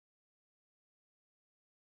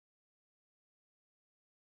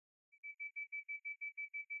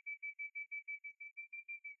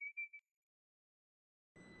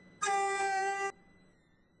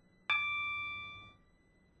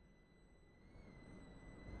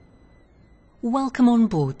Welcome on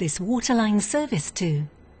board this Waterline service to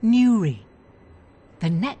Newry.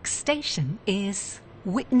 The next station is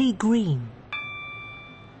Whitney Green.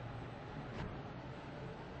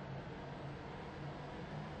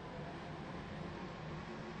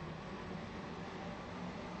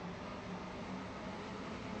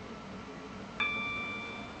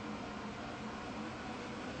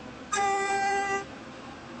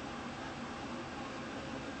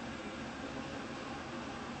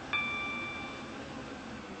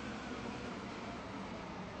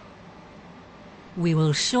 We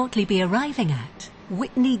will shortly be arriving at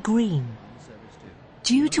Whitney Green.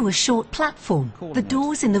 Due to a short platform, the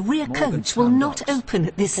doors in the rear coach will not open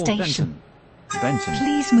at this station. Benton,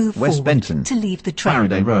 Please move West forward Benton, to leave the train.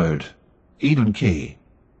 Faraday Road, Eden Quay,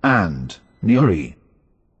 and Newry.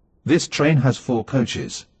 This train has 4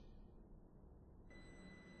 coaches.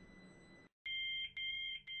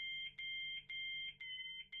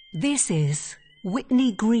 This is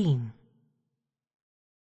Whitney Green.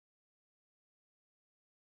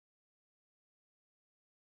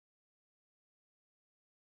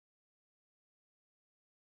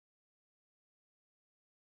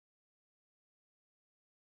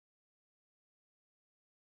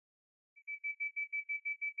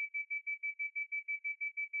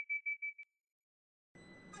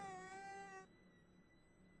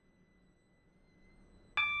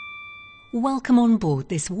 Welcome on board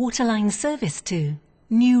this Waterline service to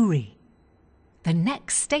Newry. The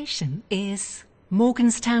next station is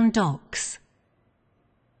Morganstown Docks.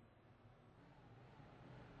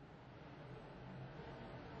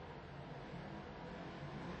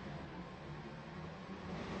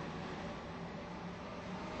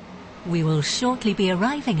 We will shortly be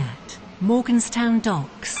arriving at Morganstown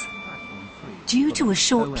Docks. Due to a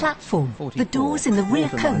short platform, the doors in the rear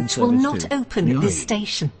coach will not open at this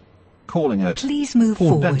station. Calling at Please move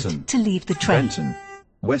Port forward Benton, to leave the train. Benton,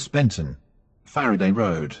 West Benton, Faraday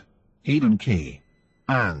Road, Eden Quay,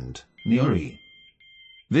 and Newry.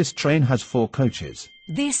 This train has 4 coaches.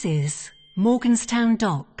 This is Morganstown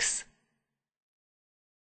Docks.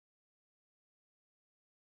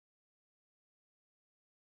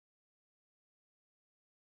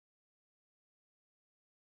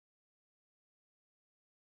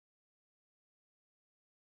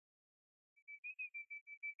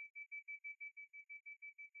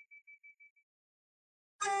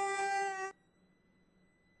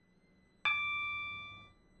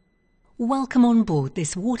 Welcome on board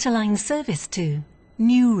this Waterline service to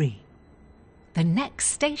Newry. The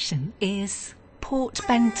next station is Port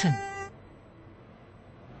Benton.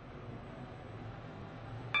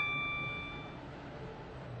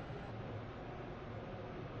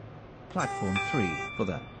 Platform 3 for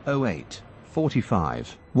the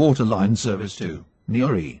 08:45 Waterline service to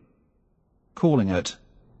Newry. Calling at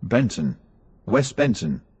Benton, West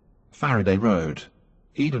Benton, Faraday Road,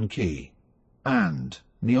 Eden Quay, and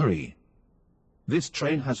Newry. This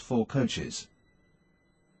train has 4 coaches.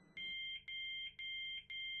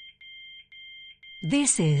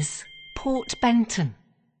 This is Port Benton.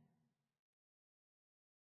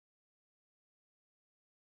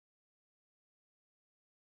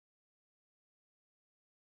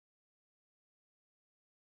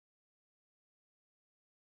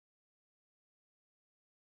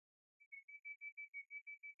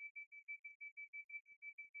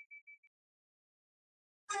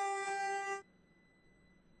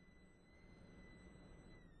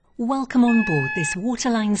 Welcome on board this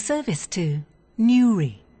Waterline service to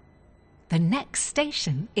Newry. The next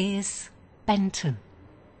station is Benton.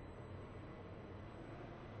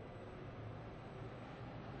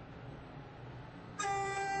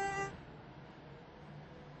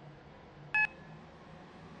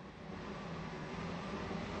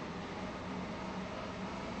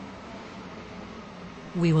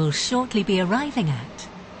 We will shortly be arriving at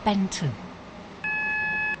Benton.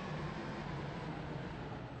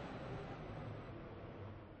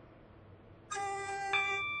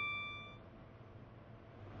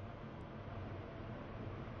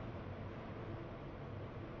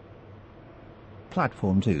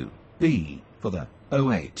 Platform 2 B for the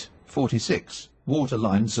 08:46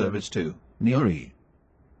 Waterline service to Newry.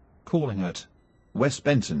 Calling at West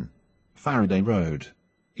Benton, Faraday Road,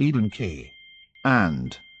 Eden Quay,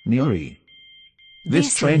 and Newry.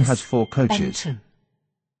 This train has 4 coaches. Benton.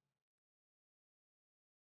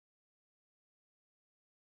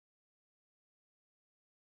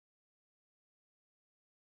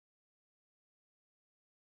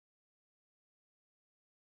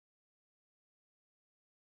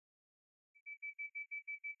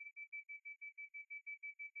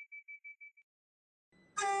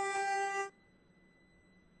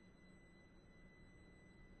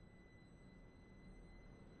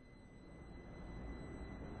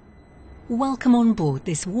 Welcome on board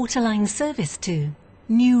this Waterline service to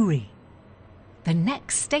Newry. The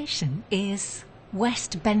next station is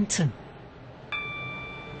West Benton.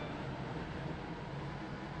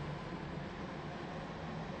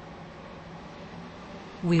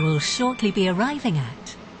 We will shortly be arriving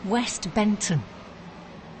at West Benton.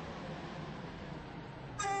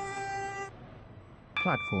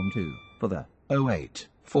 Platform 2 for the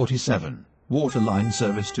 0847 Waterline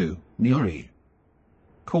service to Newry.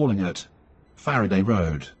 Calling at Faraday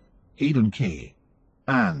Road, Eden Quay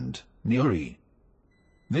and Newry.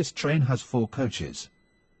 This train has 4 coaches.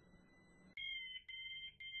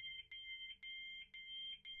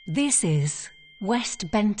 This is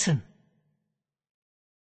West Benton.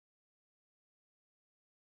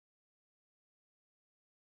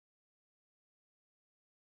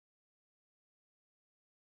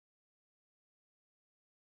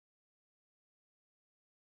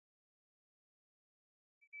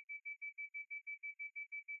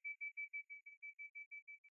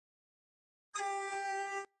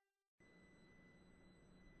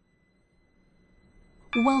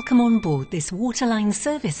 Welcome on board this Waterline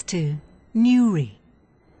service to Newry.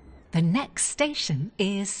 The next station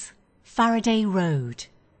is Faraday Road.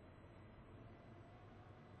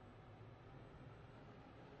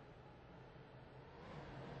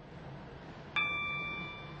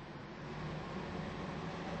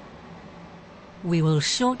 We will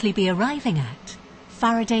shortly be arriving at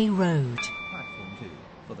Faraday Road. Platform 2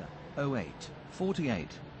 for the 0848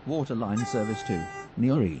 Waterline service to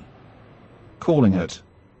Newry. Calling at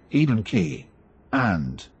Eden Quay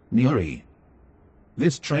and Newry.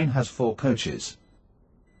 This train has 4 coaches.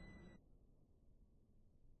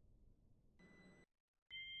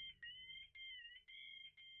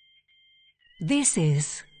 This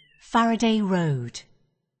is Faraday Road.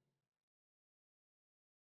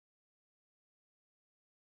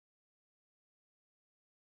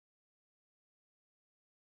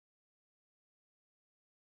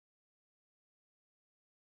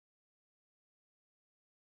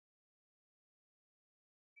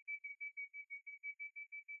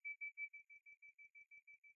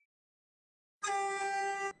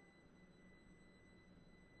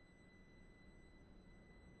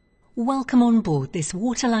 Welcome on board this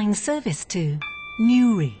Waterline service to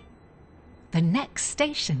Newry. The next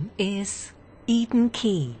station is Eden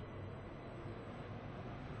Quay.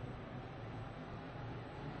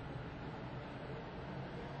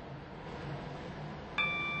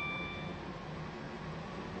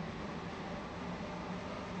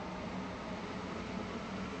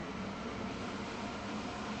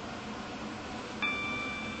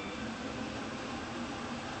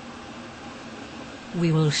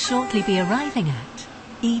 We will shortly be arriving at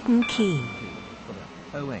Eden Quay.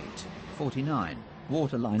 For the 0849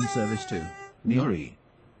 Waterline service to Newry.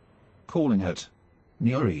 Calling at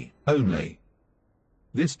Newry only.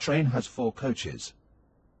 This train has 4 coaches.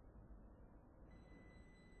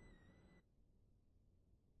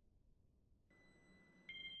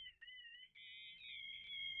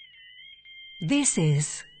 This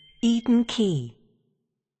is Eden Quay.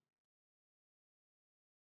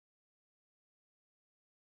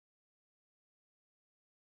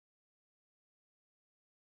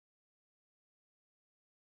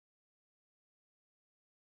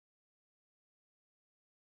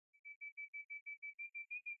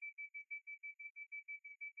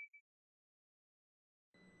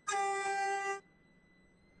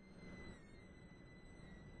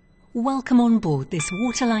 Welcome on board this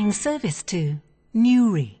Waterline service to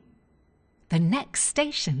Newry. The next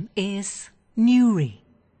station is Newry.